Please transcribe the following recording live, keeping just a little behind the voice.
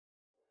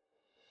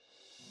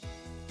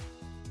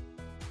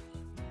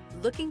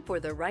Looking for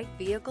the right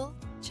vehicle?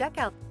 Check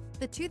out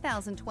the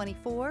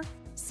 2024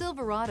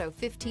 Silverado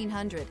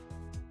 1500.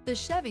 The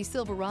Chevy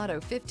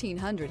Silverado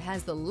 1500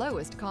 has the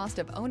lowest cost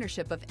of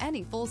ownership of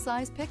any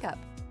full-size pickup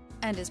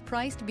and is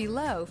priced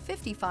below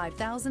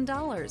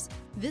 $55,000.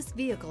 This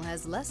vehicle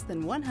has less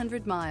than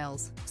 100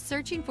 miles.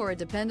 Searching for a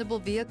dependable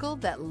vehicle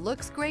that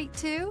looks great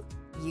too?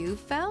 You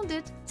found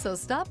it, so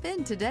stop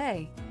in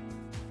today.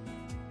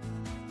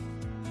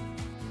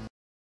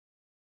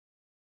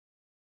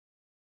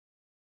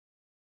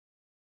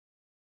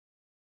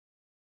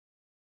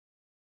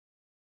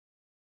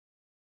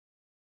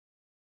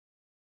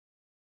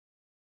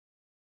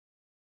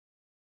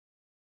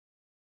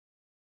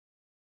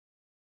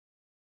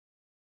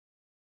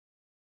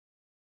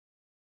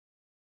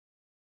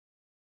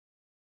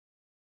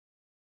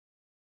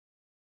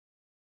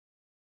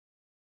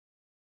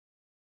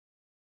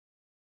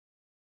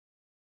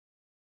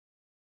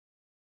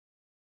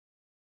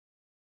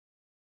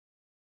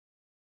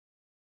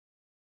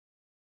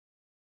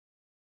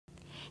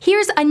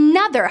 Here's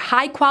another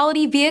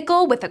high-quality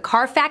vehicle with a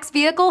Carfax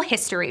Vehicle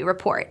History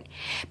Report.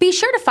 Be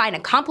sure to find a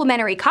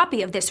complimentary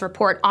copy of this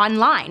report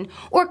online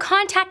or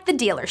contact the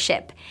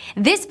dealership.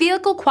 This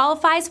vehicle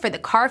qualifies for the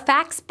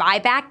Carfax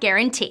Buyback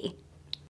Guarantee.